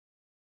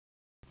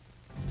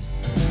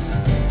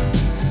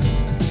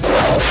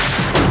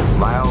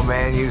My old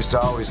man used to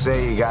always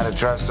say you gotta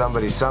trust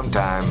somebody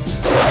sometime.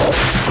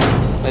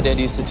 My dad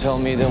used to tell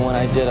me that when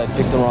I did, I'd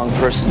pick the wrong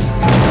person.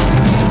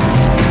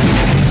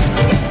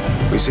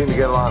 We seem to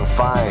get along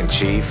fine,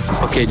 Chief.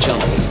 Okay,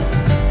 jump.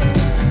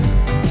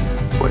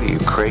 What are you,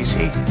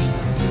 crazy?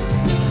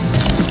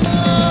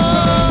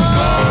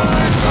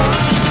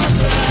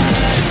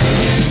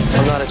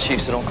 I'm not a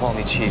chief, so don't call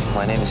me chief.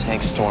 My name is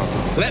Hank Storm.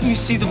 Let me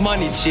see the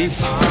money, Chief.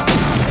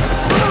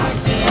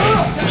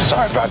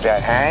 Sorry about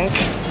that, Hank.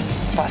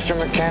 Buster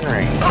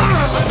McHenry.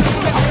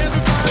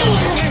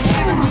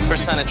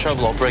 First sign of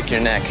trouble, I'll break your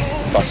neck,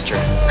 Buster.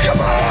 Come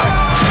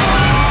on!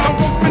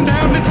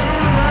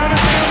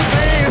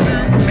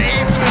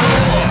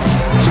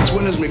 Since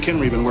when has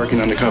McHenry been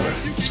working undercover?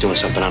 He's doing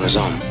something on his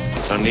own.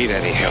 Don't need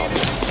any help.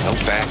 No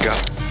backup.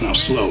 Now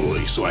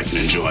slowly, so I can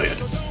enjoy it.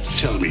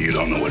 Tell me you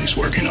don't know what he's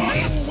working on.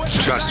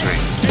 Trust me.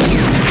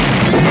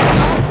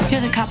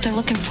 You're the cop they're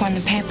looking for in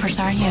the papers,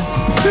 aren't you?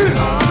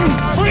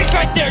 Freak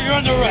right there, you're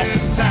under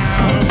arrest.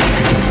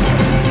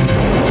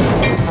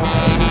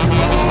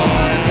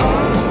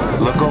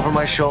 Look over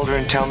my shoulder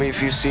and tell me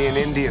if you see an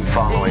Indian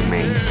following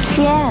me.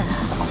 Yeah,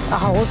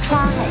 I'll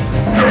try.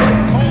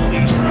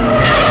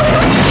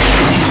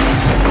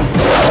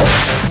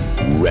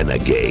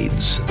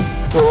 Renegades.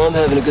 Well, I'm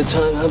having a good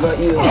time. How about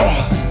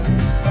you?